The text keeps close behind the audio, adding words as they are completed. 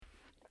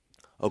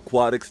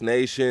Aquatics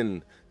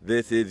Nation,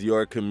 this is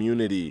your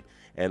community,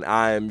 and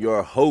I am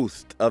your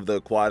host of the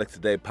Aquatics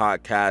Today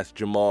podcast,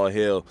 Jamal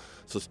Hill.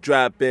 So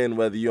strap in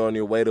whether you're on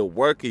your way to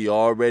work or you're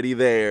already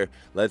there.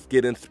 Let's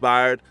get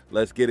inspired.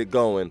 Let's get it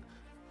going.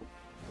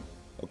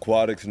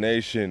 Aquatics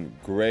Nation,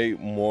 great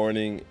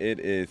morning. It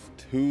is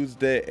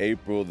Tuesday,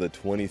 April the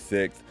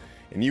 26th,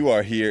 and you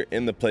are here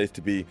in the place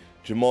to be.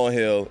 Jamal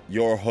Hill,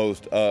 your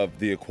host of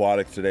the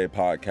Aquatics Today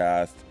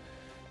podcast,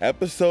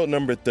 episode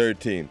number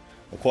 13.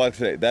 Aquatics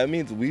Today. That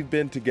means we've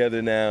been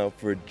together now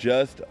for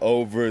just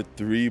over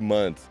 3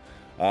 months.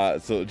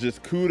 So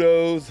just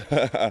kudos,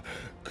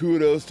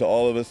 kudos to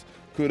all of us.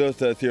 Kudos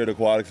to us here at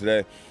Aquatics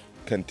Today,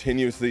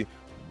 continuously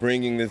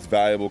bringing this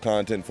valuable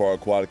content for our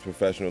aquatics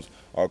professionals,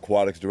 our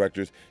aquatics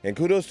directors, and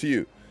kudos to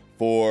you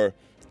for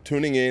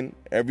tuning in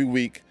every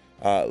week,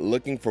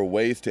 looking for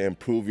ways to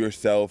improve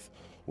yourself,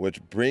 which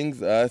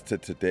brings us to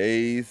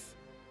today's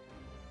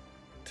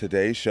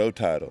show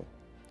title.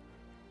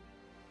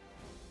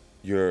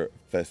 Your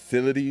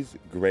facility's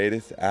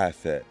greatest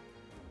asset.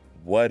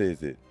 What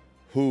is it?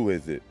 Who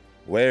is it?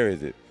 Where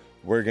is it?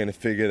 We're going to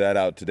figure that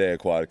out today,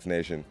 Aquatics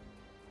Nation.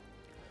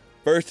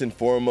 First and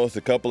foremost,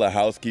 a couple of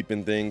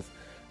housekeeping things.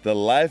 The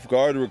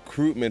Lifeguard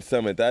Recruitment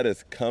Summit, that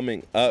is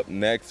coming up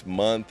next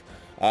month.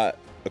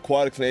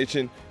 Aquatics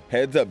Nation,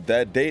 heads up,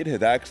 that date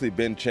has actually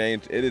been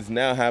changed. It is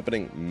now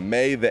happening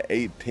May the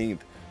 18th.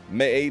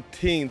 May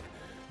 18th,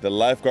 the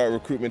Lifeguard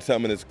Recruitment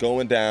Summit is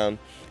going down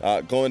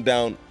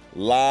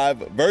live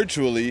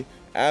virtually,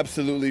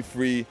 absolutely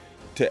free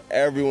to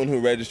everyone who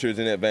registers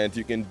in advance.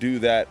 You can do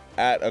that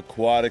at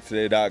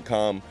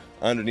aquaticstoday.com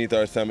underneath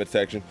our summit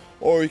section,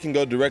 or you can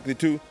go directly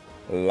to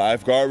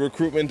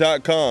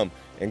lifeguardrecruitment.com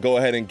and go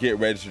ahead and get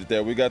registered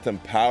there. We got some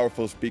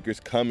powerful speakers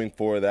coming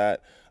for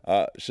that.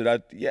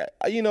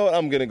 You know what?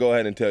 I'm going to go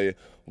ahead and tell you.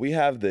 We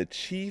have the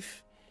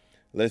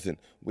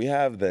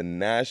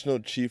National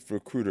Chief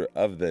Recruiter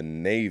of the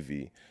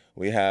Navy.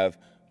 We have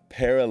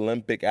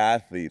Paralympic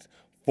athletes,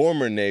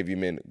 former Navy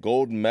men,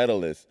 gold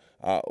medalists.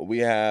 We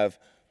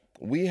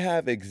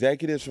have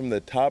executives from the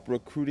top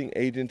recruiting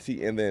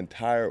agency in the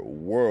entire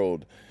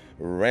world,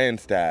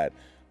 Randstad.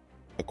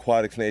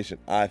 Aquatics Nation,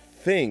 I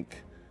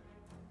think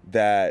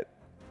that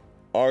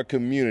our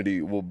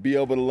community will be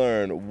able to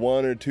learn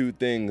one or two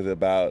things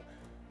about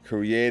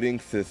creating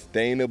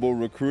sustainable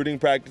recruiting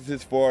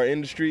practices for our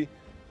industry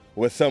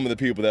with some of the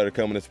people that are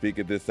coming to speak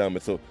at this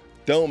summit. So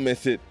don't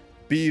miss it.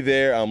 Be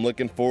there. I'm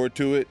looking forward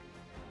to it.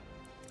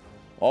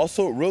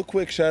 Also, real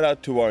quick shout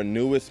out to our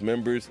newest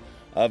members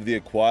of the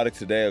Aquatics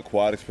Today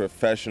Aquatics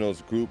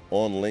Professionals group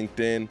on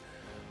LinkedIn.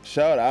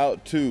 Shout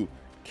out to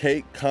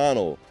Kate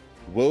Connell,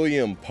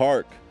 William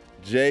Park,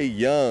 Jay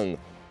Young,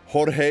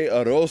 Jorge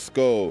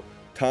Orozco,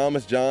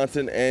 Thomas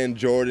Johnson, and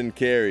Jordan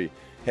Carey.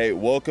 Hey,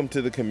 welcome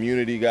to the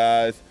community,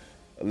 guys.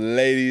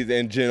 Ladies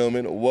and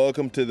gentlemen,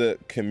 welcome to the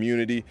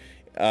community.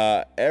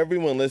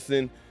 Everyone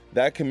listening,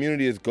 that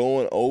community is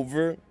going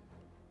over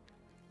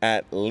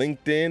at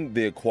LinkedIn,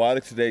 the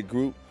Aquatics Today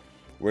group.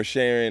 We're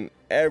sharing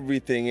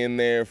everything in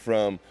there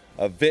from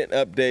event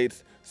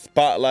updates,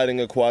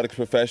 spotlighting aquatics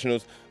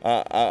professionals.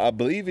 I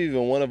believe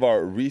even one of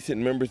our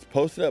recent members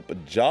posted up a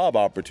job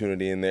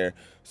opportunity in there.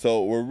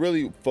 So we're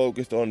really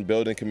focused on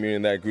building community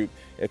in that group.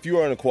 If you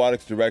are an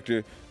aquatics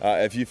director,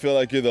 if you feel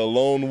like you're the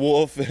lone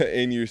wolf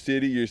in your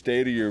city, your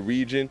state, or your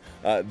region,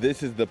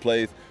 this is the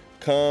place.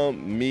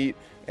 Come, meet,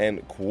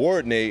 and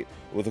coordinate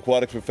with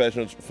aquatics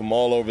professionals from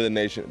all over the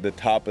nation, the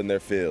top in their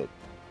field.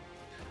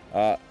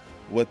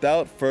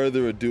 Without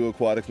further ado,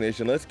 Aquatics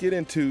Nation, let's get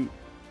into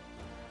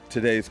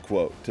today's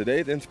quote.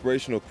 Today's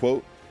inspirational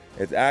quote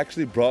is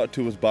actually brought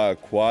to us by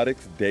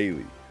Aquatics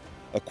Daily.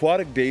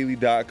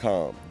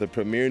 AquaticDaily.com, the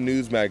premier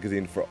news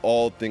magazine for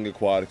all things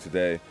aquatics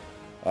today.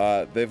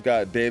 They've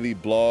got daily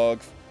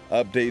blogs,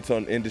 updates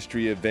on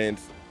industry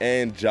events,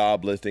 and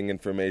job listing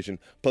information,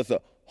 plus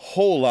a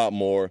whole lot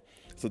more.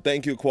 So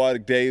thank you,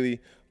 Aquatic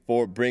Daily,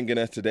 for bringing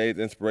us today's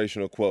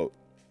inspirational quote.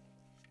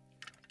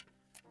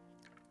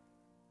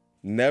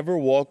 Never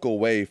walk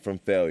away from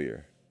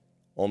failure.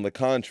 On the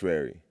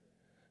contrary,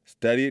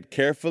 study it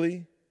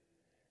carefully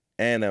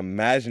and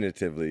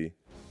imaginatively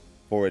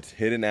for its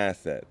hidden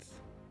assets.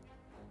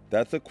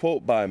 That's a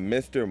quote by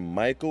Mr.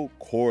 Michael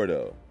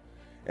Cordo.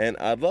 And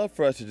I'd love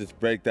for us to just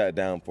break that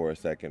down for a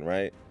second,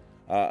 right?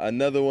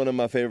 Another one of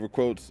my favorite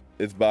quotes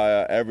is by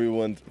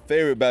everyone's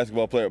favorite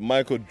basketball player,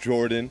 Michael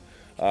Jordan.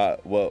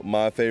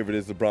 My favorite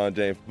is LeBron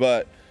James,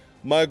 but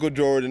Michael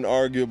Jordan,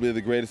 arguably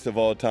the greatest of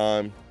all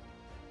time,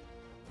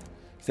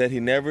 said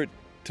he never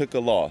took a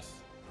loss.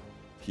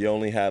 He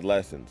only had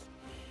lessons.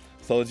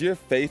 So as you're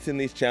facing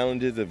these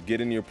challenges of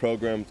getting your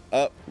programs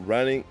up,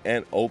 running,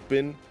 and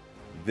open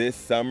this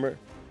summer,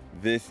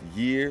 this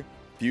year,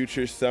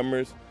 future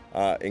summers,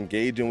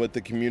 engaging with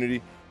the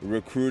community,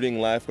 recruiting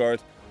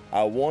lifeguards,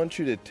 I want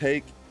you to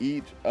take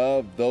each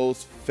of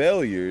those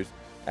failures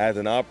as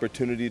an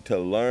opportunity to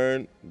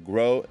learn,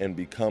 grow, and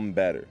become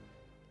better.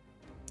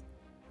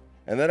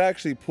 And that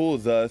actually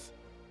pulls us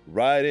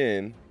right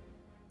in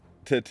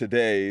to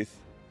today's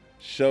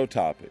show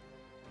topic.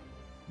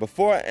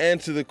 Before I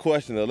answer the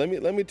question, though,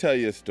 let me tell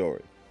you a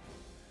story.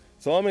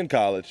 So I'm in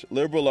college,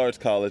 liberal arts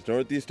college,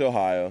 Northeast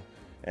Ohio,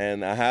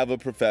 and I have a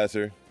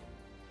professor.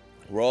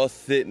 We're all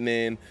sitting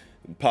in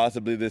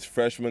possibly this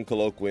freshman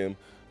colloquium,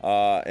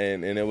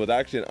 and it was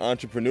actually an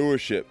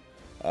entrepreneurship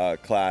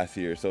class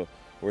here. So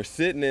we're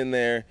sitting in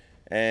there,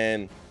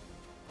 and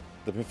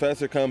the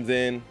professor comes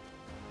in,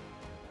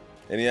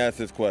 and he asks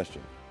this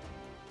question.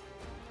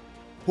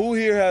 Who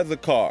here has a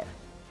car?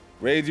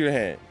 Raise your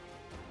hand.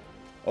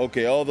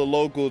 Okay, all the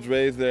locals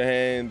raise their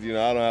hands. You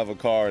know, I don't have a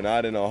car,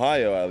 not in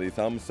Ohio at least.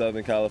 I'm a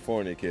Southern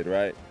California kid,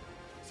 right?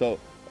 So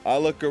I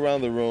look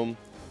around the room.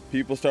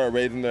 People start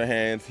raising their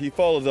hands. He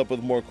follows up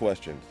with more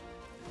questions.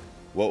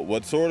 Well,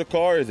 what sort of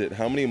car is it?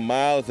 How many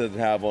miles does it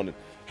have on it?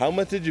 How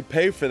much did you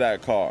pay for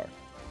that car?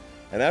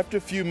 And after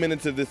a few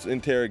minutes of this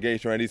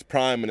interrogation, right, he's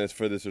priming us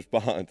for this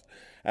response.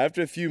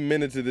 After a few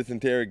minutes of this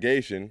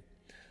interrogation,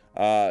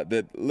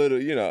 that little,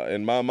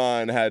 in my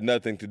mind had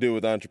nothing to do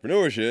with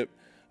entrepreneurship,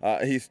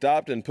 he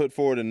stopped and put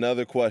forward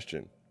another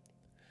question.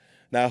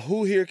 Now,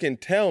 who here can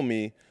tell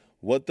me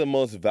what the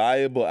most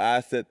valuable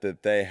asset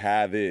that they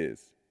have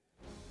is?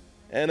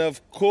 And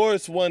of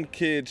course, one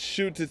kid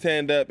shoots his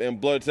hand up and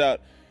blurts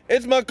out,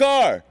 "It's my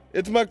car!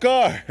 It's my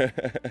car!"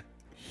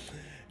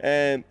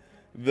 And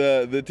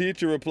the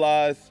teacher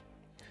replies,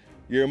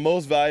 "Your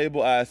most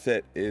valuable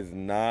asset is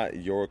not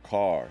your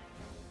car.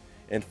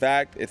 In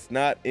fact, it's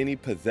not any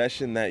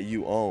possession that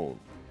you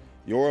own.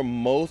 Your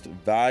most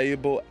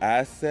valuable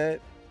asset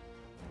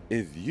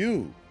is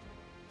you.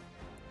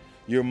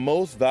 Your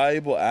most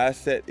valuable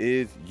asset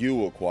is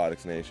you,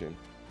 Aquatics Nation.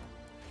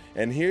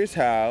 And here's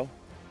how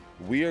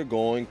we are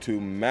going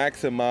to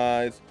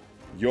maximize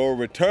your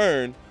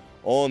return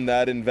on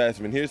that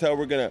investment. Here's how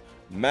we're going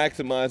to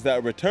maximize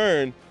that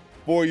return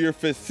for your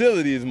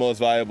facility's most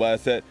valuable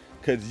asset,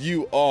 because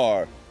you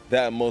are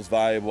that most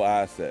valuable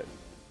asset.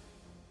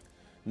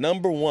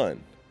 Number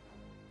one,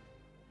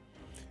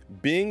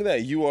 being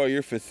that you are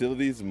your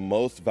facility's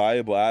most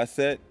valuable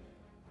asset,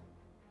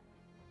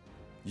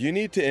 you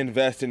need to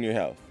invest in your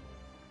health.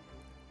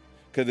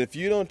 Because if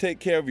you don't take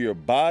care of your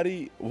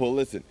body, well,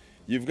 listen,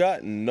 you've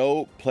got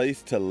no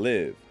place to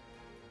live.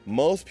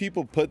 Most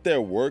people put their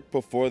work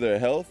before their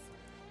health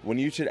when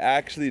you should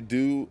actually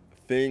do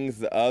things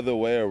the other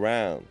way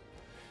around.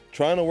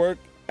 Trying to work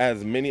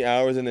as many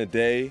hours in a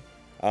day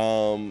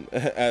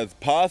as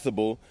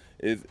possible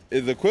is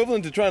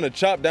equivalent to trying to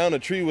chop down a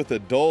tree with a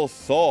dull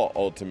saw,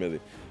 ultimately.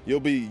 You'll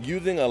be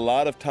using a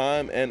lot of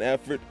time and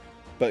effort,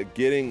 but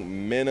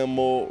getting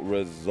minimal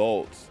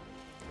results.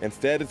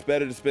 Instead, it's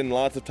better to spend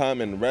lots of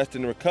time in rest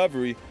and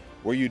recovery,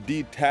 where you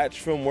detach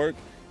from work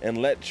and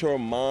let your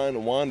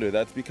mind wander.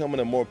 That's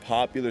becoming a more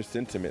popular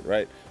sentiment,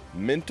 right?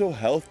 Mental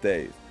health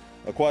days.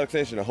 Aquatics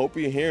Nation, I hope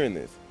you're hearing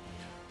this.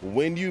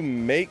 When you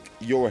make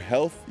your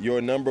health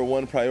your number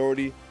one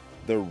priority,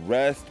 the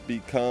rest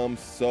becomes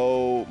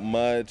so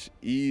much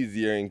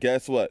easier. And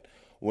guess what?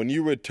 When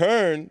you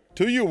return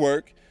to your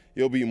work,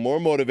 you'll be more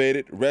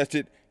motivated,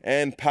 rested,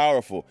 and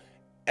powerful.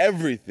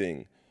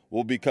 Everything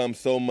will become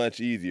so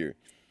much easier.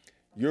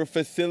 Your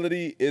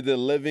facility is a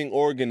living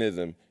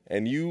organism,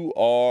 and you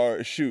are,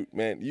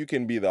 you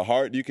can be the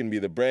heart, you can be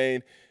the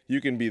brain,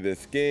 you can be the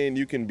skin,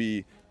 you can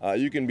be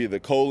the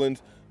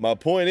colons. My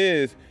point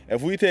is,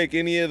 if we take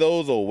any of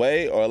those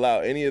away or allow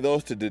any of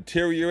those to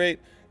deteriorate,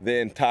 the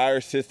entire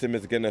system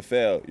is going to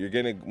fail. You're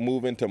going to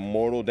move into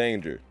mortal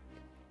danger.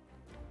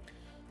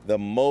 The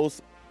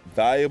most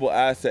valuable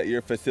asset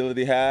your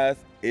facility has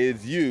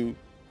is you.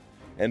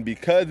 And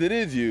because it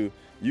is you,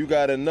 you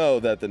got to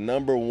know that the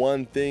number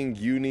one thing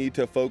you need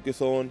to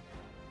focus on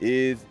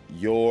is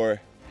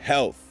your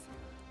health.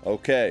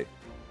 Okay.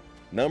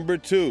 Number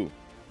two,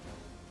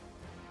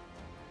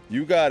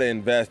 you got to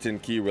invest in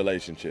key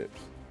relationships.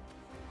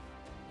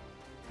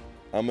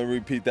 I'm going to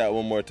repeat that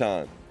one more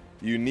time.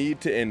 You need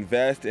to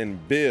invest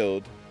and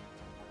build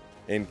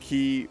in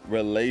key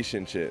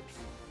relationships.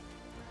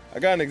 I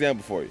got an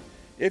example for you.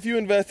 If you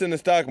invest in the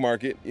stock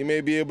market, you may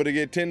be able to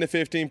get 10 to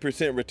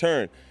 15%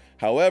 return.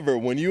 However,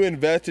 when you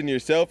invest in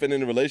yourself and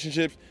in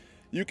relationships,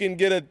 you can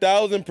get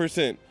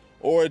 1,000%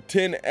 or a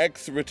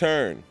 10x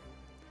return,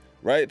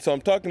 right? So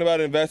I'm talking about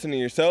investing in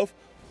yourself.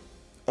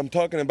 I'm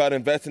talking about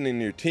investing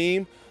in your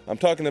team. I'm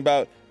talking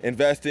about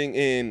investing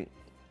in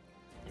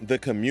the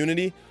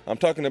community. I'm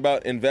talking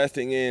about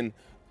investing in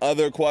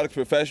other aquatic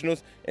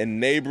professionals in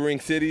neighboring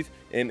cities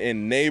and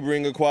in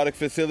neighboring aquatic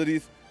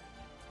facilities.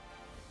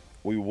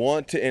 We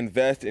want to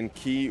invest in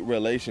key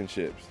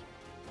relationships.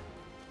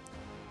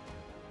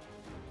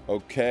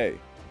 Okay,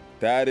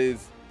 that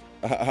is,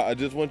 I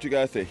just want you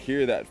guys to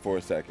hear that for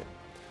a second.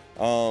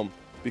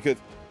 Because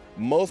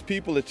most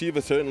people achieve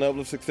a certain level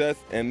of success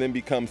and then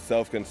become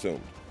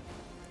self-consumed.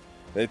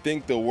 They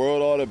think the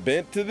world ought to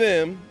bend to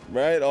them,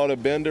 right? Ought to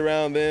bend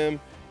around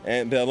them,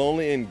 and they'll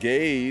only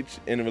engage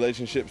in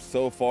relationships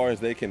so far as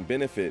they can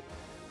benefit.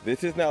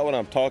 This is not what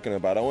I'm talking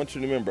about. I want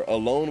you to remember,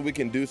 alone we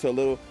can do so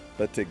little,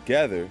 but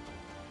together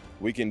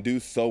we can do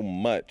so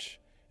much.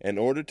 In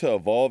order to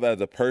evolve as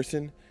a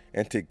person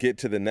and to get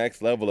to the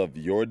next level of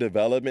your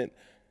development,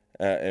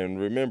 And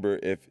remember,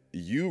 if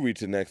you reach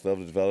the next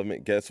level of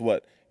development, guess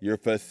what? Your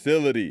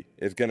facility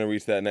is going to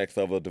reach that next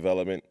level of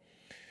development.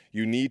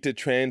 You need to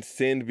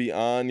transcend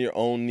beyond your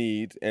own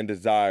needs and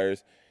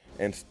desires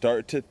and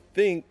start to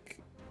think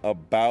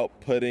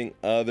about putting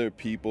other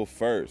people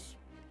first.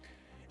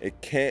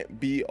 It can't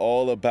be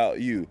all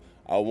about you.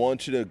 I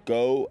want you to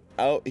go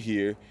out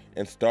here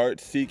and start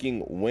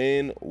seeking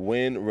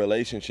win-win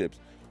relationships,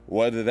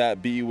 whether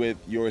that be with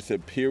your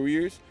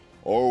superiors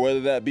or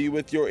whether that be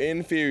with your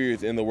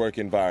inferiors in the work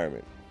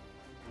environment.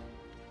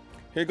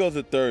 Here goes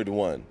the third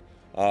one,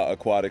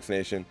 Aquatics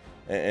Nation.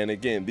 And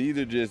again, these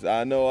are just,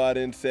 I know I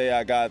didn't say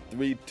I got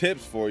 3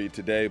 tips for you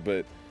today,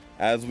 but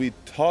as we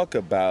talk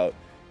about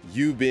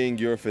you being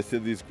your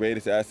facility's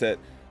greatest asset,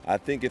 I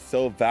think it's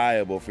so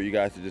valuable for you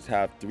guys to just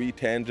have 3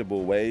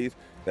 tangible ways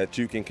that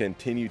you can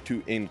continue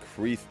to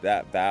increase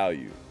that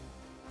value.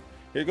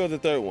 Here goes the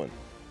third one.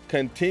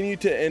 Continue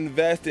to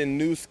invest in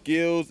new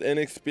skills and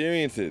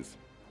experiences.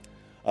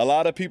 A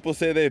lot of people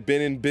say they've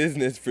been in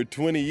business for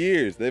 20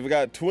 years. They've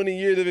got 20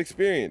 years of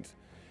experience,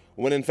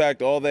 when in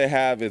fact all they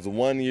have is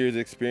 1 year's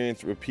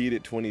experience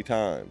repeated 20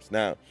 times.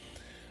 Now,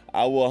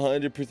 I will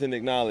 100%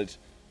 acknowledge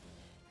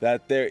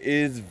that there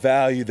is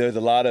value. There's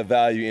a lot of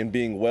value in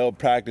being well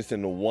practiced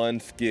in one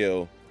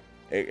skill,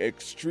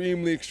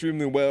 extremely,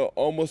 extremely well,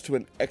 almost to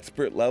an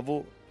expert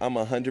level. I'm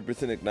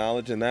 100%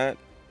 acknowledging that.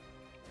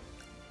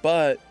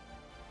 But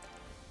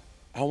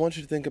I want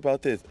you to think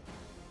about this.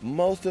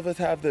 Most of us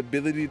have the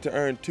ability to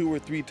earn 2 or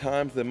 3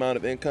 times the amount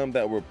of income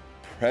that we're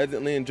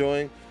presently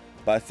enjoying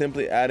by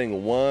simply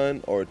adding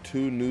 1 or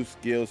 2 new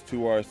skills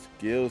to our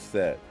skill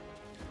set.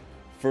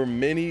 For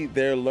many,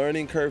 their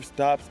learning curve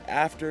stops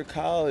after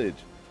college.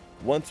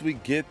 Once we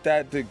get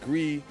that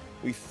degree,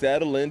 we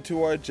settle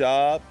into our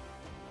job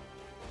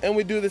and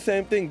we do the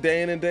same thing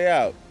day in and day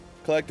out.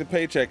 Collect a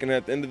paycheck, and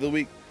at the end of the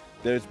week,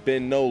 there's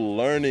been no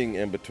learning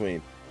in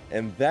between.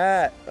 And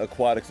that,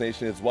 Aquatics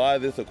Nation, is why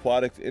this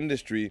aquatics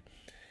industry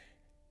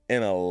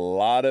in a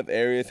lot of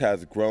areas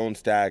has grown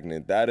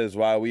stagnant. That is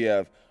why we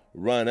have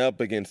run up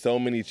against so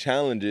many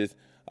challenges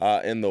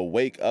in the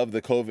wake of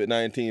the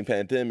COVID-19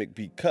 pandemic,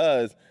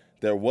 because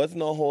there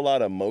wasn't a whole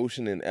lot of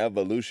motion and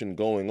evolution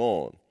going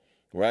on,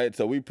 right?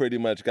 So we pretty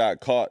much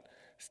got caught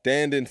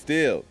standing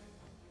still.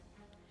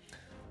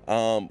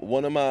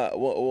 One of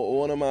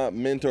my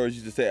mentors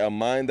used to say, a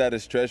mind that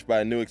is stretched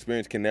by a new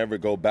experience can never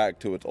go back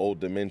to its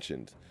old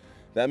dimensions.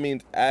 That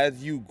means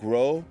as you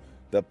grow,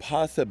 the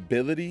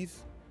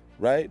possibilities,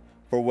 right,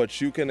 for what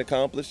you can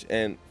accomplish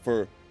and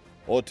for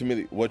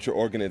ultimately what your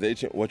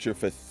organization, what your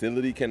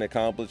facility can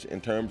accomplish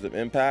in terms of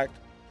impact,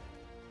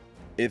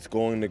 it's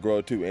going to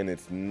grow too, and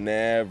it's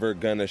never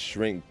gonna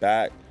shrink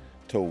back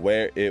to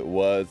where it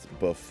was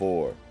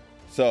before.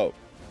 So,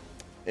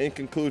 in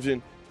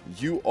conclusion,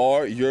 you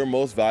are your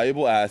most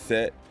valuable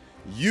asset.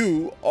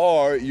 You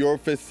are your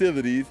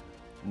facility's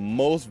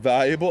most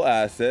valuable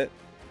asset.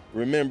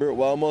 Remember,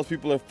 while most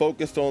people are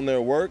focused on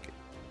their work,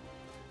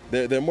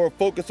 they're more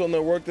focused on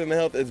their work than their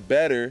health. It's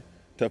better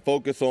to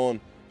focus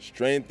on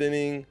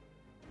strengthening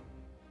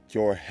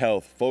your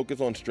health. Focus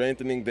on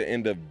strengthening the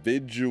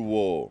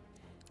individual,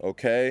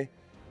 okay?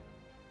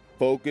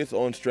 Focus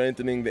on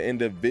strengthening the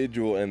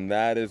individual, and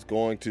that is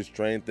going to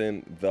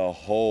strengthen the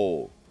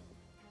whole.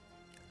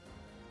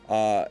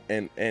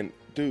 And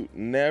dude,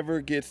 never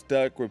get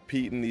stuck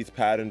repeating these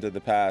patterns of the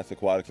past,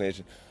 Aquatics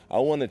Nation. I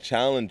want to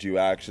challenge you,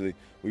 actually.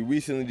 We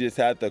recently just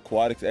had the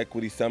Aquatics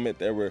Equity Summit.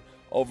 There were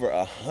over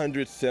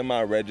 100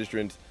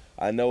 semi-registrants.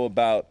 I know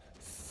about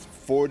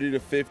 40 to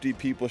 50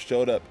 people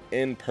showed up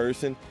in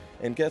person.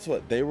 And guess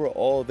what? They were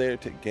all there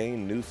to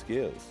gain new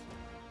skills,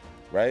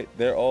 right?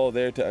 They're all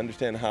there to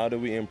understand, how do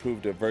we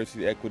improve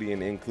diversity, equity,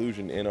 and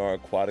inclusion in our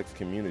aquatics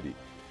community.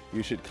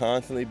 You should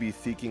constantly be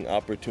seeking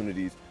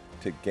opportunities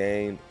to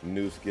gain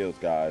new skills,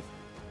 guys.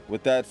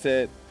 With that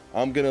said,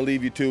 I'm going to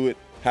leave you to it.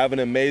 Have an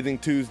amazing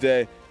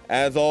Tuesday.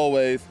 As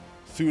always,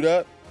 suit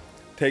up,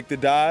 take the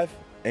dive,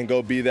 and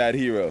go be that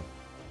hero.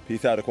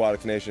 Peace out,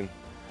 Aquatics Nation.